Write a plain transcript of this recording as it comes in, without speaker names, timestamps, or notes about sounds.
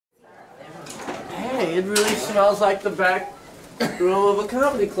hey, it really smells like the back room of a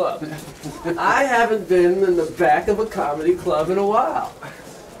comedy club. I haven't been in the back of a comedy club in a while.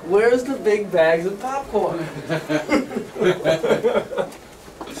 Where's the big bags of popcorn?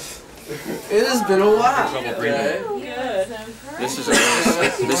 It has been a while. Okay? This is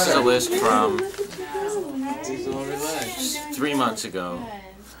a list from 3 months ago.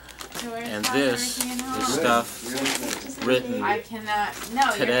 And this is stuff written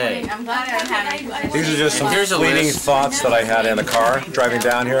today. I'm glad I had. These are just some fleeting thoughts that I had in a car driving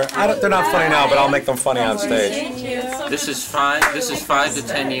down here. They're not funny now, but I'll make them funny on stage. This is 5 to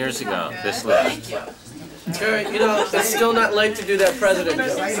 10 years ago. This list. Garry, you know, it's still not late to do that president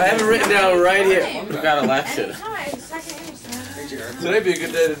joke. I have it written down right here. We got elected. Today'd be a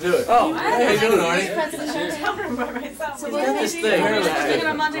good day to do it. Oh, how you doing, Arnie? This thing,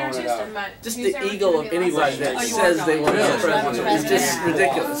 just the ego of anybody that says they want to be president is just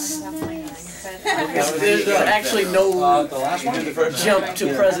ridiculous. There's actually no jump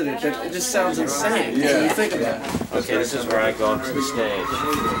to president. It just sounds insane when you think about it. Okay, this is where I go up to the stage.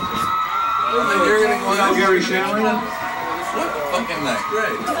 You're going to go on Garry Shandling? Fucking nice.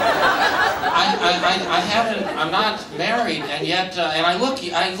 Great. I haven't, I'm not married, and yet, and I look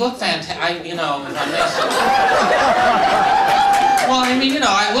fantastic, you know, if I may say. Well, I mean, you know,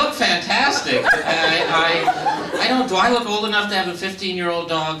 I look fantastic. I don't, do I look old enough to have a 15-year-old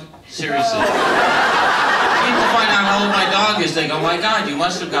dog? Seriously. People find out how old my dog is, they go, my God, you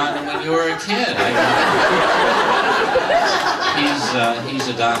must have gotten him when you were a kid. He's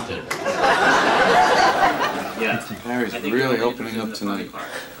adopted. Yeah. Garry's really opening up tonight.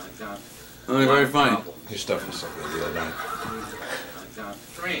 Only very funny. Your stuff was so good the other night.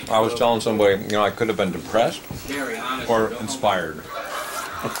 I was telling somebody, you know, I could have been depressed or inspired.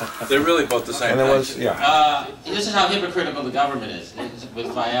 They're really both the same And it thing. was, yeah. This is how hypocritical the government is with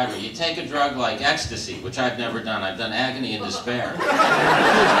Viagra. You take a drug like ecstasy, which I've never done. I've done agony and despair. Those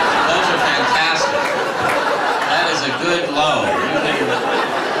are fantastic. That is a good low.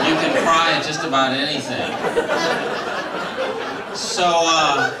 You can cry at just about anything. So,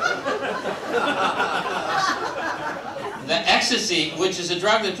 the ecstasy, which is a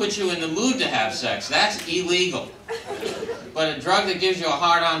drug that puts you in the mood to have sex, that's illegal. But a drug that gives you a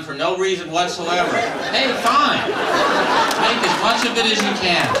hard-on for no reason whatsoever, hey, fine. Make as much of it as you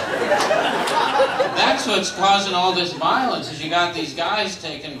can. That's what's causing all this violence, is you got these guys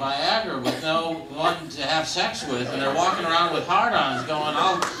taking Viagra with no one to have sex with, and they're walking around with hard-ons going,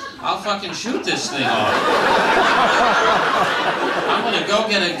 I'll fucking shoot this thing off. I'm gonna go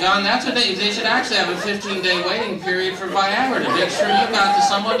get a gun. That's what they should actually have a 15-day waiting period for Viagra to make sure you got to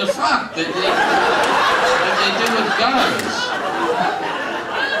someone to fuck that they do with guns.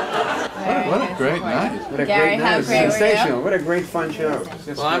 What a great night. What a great night. Sensational. What a great fun show.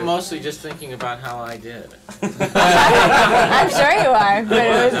 Well, I'm mostly just thinking about how I did. I'm sure you are, but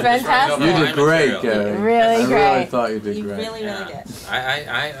it was fantastic. You did great, Garry. Really great. I really thought you did great. You really, really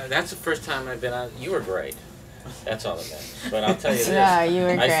did. That's the first time I've been on. You were great. That's all it meant. But I'll tell you this. Yeah, you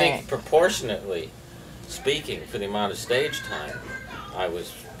were great. I think proportionately speaking, for the amount of stage time, I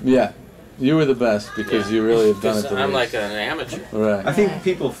was. Yeah. You were the best because you really have done it the I'm least. like an amateur. Right. I think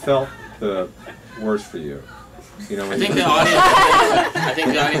people felt the worst for you. You know, I think the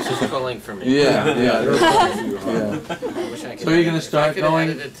audience was pulling for me. Yeah, yeah. Wish I could So you're going to start going?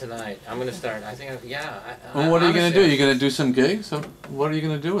 I could have edited tonight. I'm going to start. I think, yeah. Well, what are you going to do? You're going to do some gigs? So what are you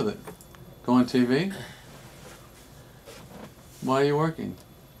going to do with it? Go on TV? Why are you working?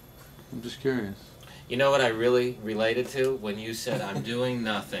 I'm just curious. You know what I really related to? When you said, I'm doing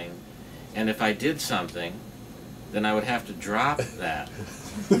nothing, and if I did something, then I would have to drop that.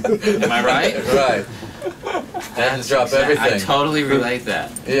 Am I right? Right. That's drop everything. I totally relate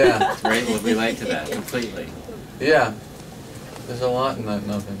that. Yeah. Relate to that completely. Yeah. There's a lot in that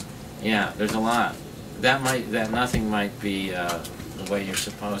nothing. Yeah, there's a lot. That nothing might be the way you're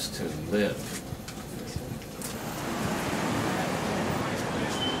supposed to live.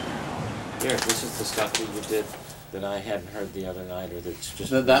 Here, this is the stuff that you did that I hadn't heard the other night, or that's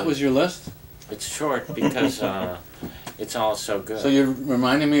just. That was your list? It's short because it's all so good. So you're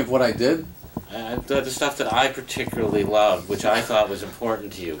reminding me of what I did? The stuff that I particularly loved, which I thought was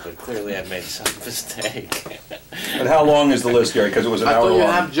important to you, but clearly I made some mistake. But how long is the list, Garry? Because it was an hour long. I thought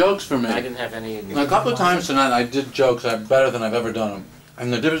you have jokes for me. I didn't have any. A couple of times tonight I did jokes better than I've ever done them.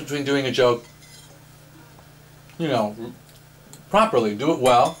 And the difference between doing a joke, you know, properly, do it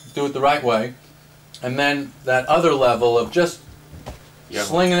well, do it the right way, and then that other level of just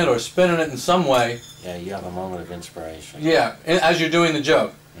slinging it or spinning it in some way. Yeah, you have a moment of inspiration. Yeah, as you're doing the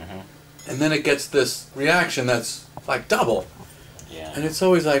joke. Mm-hmm. And then it gets this reaction that's like double. Yeah. And it's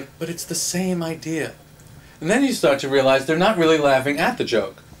always like, but it's the same idea. And then you start to realize they're not really laughing at the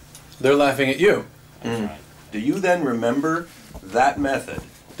joke. They're laughing at you. Right. Do you then remember that method?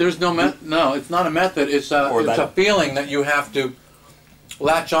 There's no method. No, it's not a method. It's a feeling that you have to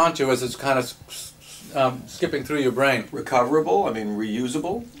latch onto as it's kind of skipping through your brain. Recoverable? I mean,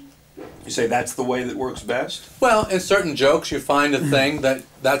 reusable? You say that's the way that works best? Well, in certain jokes, you find a thing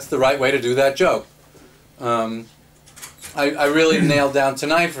that's the right way to do that joke. I really nailed down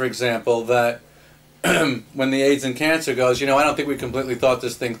tonight, for example, that when the AIDS and cancer goes, you know, I don't think we completely thought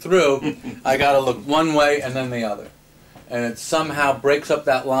this thing through. I got to look one way and then the other. And it somehow breaks up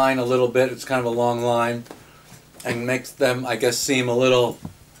that line a little bit. It's kind of a long line and makes them, I guess, seem a little,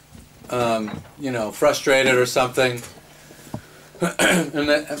 you know, frustrated or something. and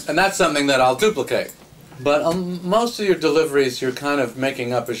that's something that I'll duplicate. But most of your deliveries, you're kind of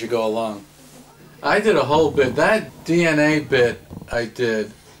making up as you go along. I did a whole bit. That DNA bit I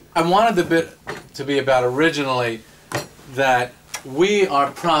did, I wanted the bit to be about originally that we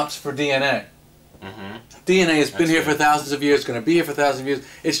are props for DNA. Mm-hmm. DNA has been here for thousands of years, going to be here for thousands of years.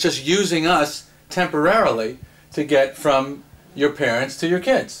 It's just using us temporarily to get from your parents to your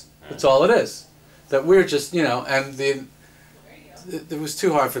kids. That's all it is. That we're just, you know, and it was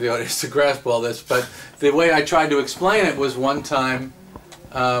too hard for the audience to grasp all this, but the way I tried to explain it was one time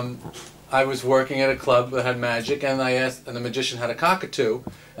I was working at a club that had magic, and I asked, and the magician had a cockatoo,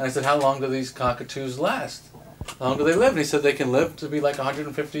 and I said, how long do these cockatoos last? How long do they live? And he said they can live to be like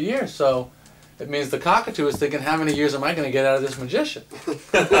 150 years. So it means the cockatoo is thinking, how many years am I going to get out of this magician?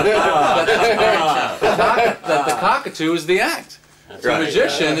 That the cockatoo is the act. The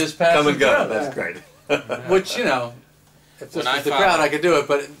magician is passing through. That's great. Which, you know, if this was the crowd, I could do it,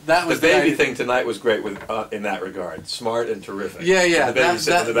 but that was the baby thing tonight was great with in that regard. Smart and terrific. Yeah, yeah. And the baby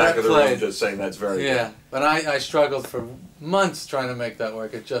sitting in the back of the room just saying that's very good. Yeah, but I struggled for months trying to make that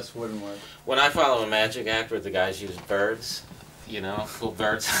work. It just wouldn't work. When I follow a magic act where the guys use birds, you know, cool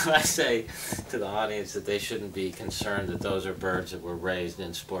birds, I say to the audience that they shouldn't be concerned that those are birds that were raised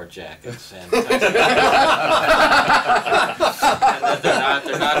in sport jackets. And that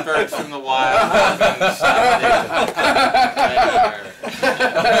they're not birds from the wild.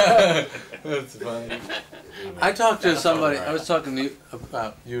 That's funny. I talked to somebody, I was talking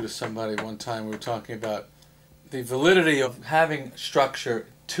about you to somebody one time. We were talking about the validity of having structure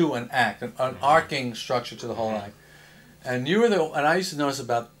to an act, an arcing structure to the whole act. And you were and I used to notice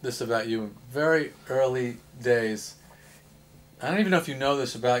this about you in very early days. I don't even know if you know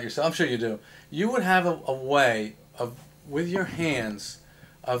this about yourself. I'm sure you do. You would have a way of, with your hands,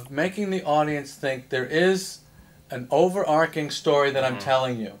 of making the audience think there is an overarching story that I'm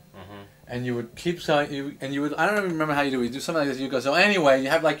telling you. And you would keep telling you, and you would, I don't even remember how you do it. You do something like this, you go, so anyway, you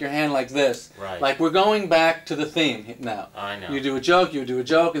have like your hand like this. Right. Like we're going back to the theme now. I know. You do a joke,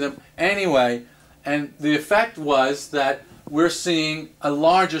 and then, anyway, and the effect was that we're seeing a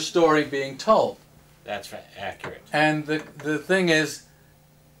larger story being told. That's right, accurate. And the thing is,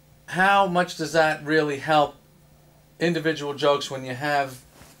 how much does that really help individual jokes when you have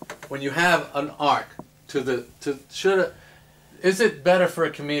an arc is it better for a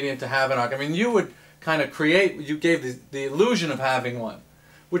comedian to have an arc? I mean, you would kind of you gave the illusion of having one,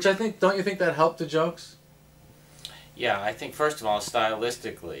 which I think, don't you think that helped the jokes? Yeah, I think first of all,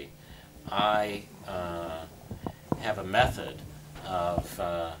 stylistically, I have a method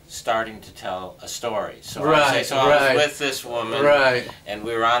of starting to tell a story. So I say, so I was with this woman, and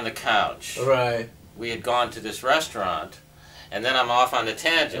we were on the couch. Right. We had gone to this restaurant, and then I'm off on the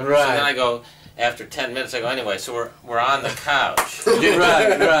tangent. Right. So then I go, after 10 minutes, I go, anyway, so we're on the couch. Right. You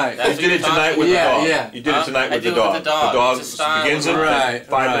did it tonight with the dog. Yeah. You did it tonight with the dog. The dog begins in 5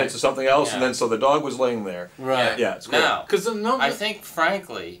 minutes or something else, and then so the dog was laying there. Right. Yeah, it's great. Now, I think,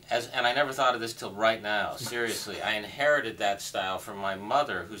 frankly, and I never thought of this till right now, seriously, I inherited that style from my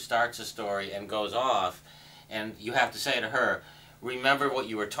mother, who starts a story and goes off, and you have to say to her, remember what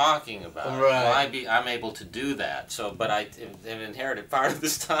you were talking about. Right. Well, I'm able to do that. So, but I have inherited part of the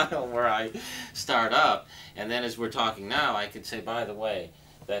style where I start up, and then as we're talking now, I could say, by the way,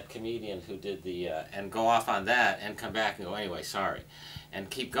 that comedian who did the, and go off on that, and come back and go, anyway, sorry, and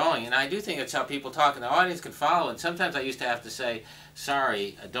keep going. And I do think it's how people talk, and the audience can follow. And sometimes I used to have to say,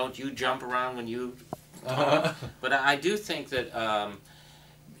 sorry, don't you jump around when you talk. But I do think that.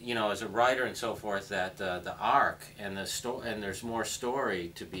 You know, as a writer and so forth, that the arc and and there's more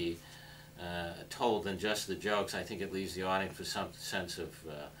story to be told than just the jokes. I think it leaves the audience with some sense of,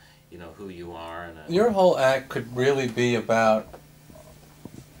 you know, who you are. And your whole act could really be about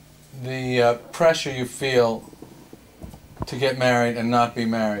the pressure you feel to get married and not be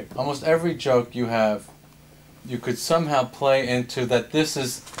married. Almost every joke you have you could somehow play into that this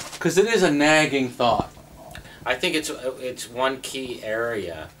is, because it is a nagging thought. I think it's one key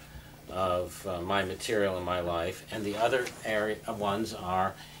area of my material in my life, and the other ones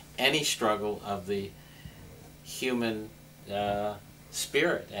are any struggle of the human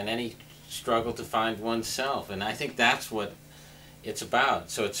spirit and any struggle to find oneself, and I think that's what it's about.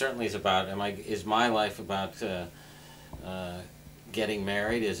 So it certainly is about, is my life about getting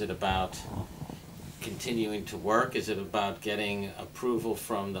married? Is it about continuing to work? Is it about getting approval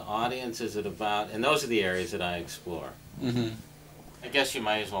from the audience? Is it about, and those are the areas that I explore. Mm-hmm. I guess you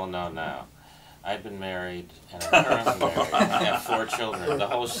might as well know now. I've been married, and I'm currently married. I have 4 children. The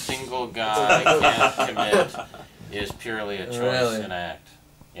whole single guy can't commit is purely a choice and act.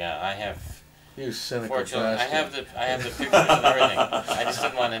 Yeah, I have You cynical 4 children. bastard. I have the pictures and everything. I just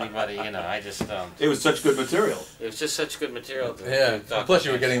didn't want anybody, I just It was such good material. It was just such good material. Yeah, plus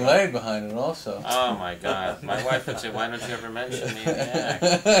you were getting laid behind it also. Oh my God. My wife would say, why don't you ever mention me in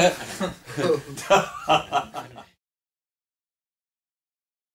the act?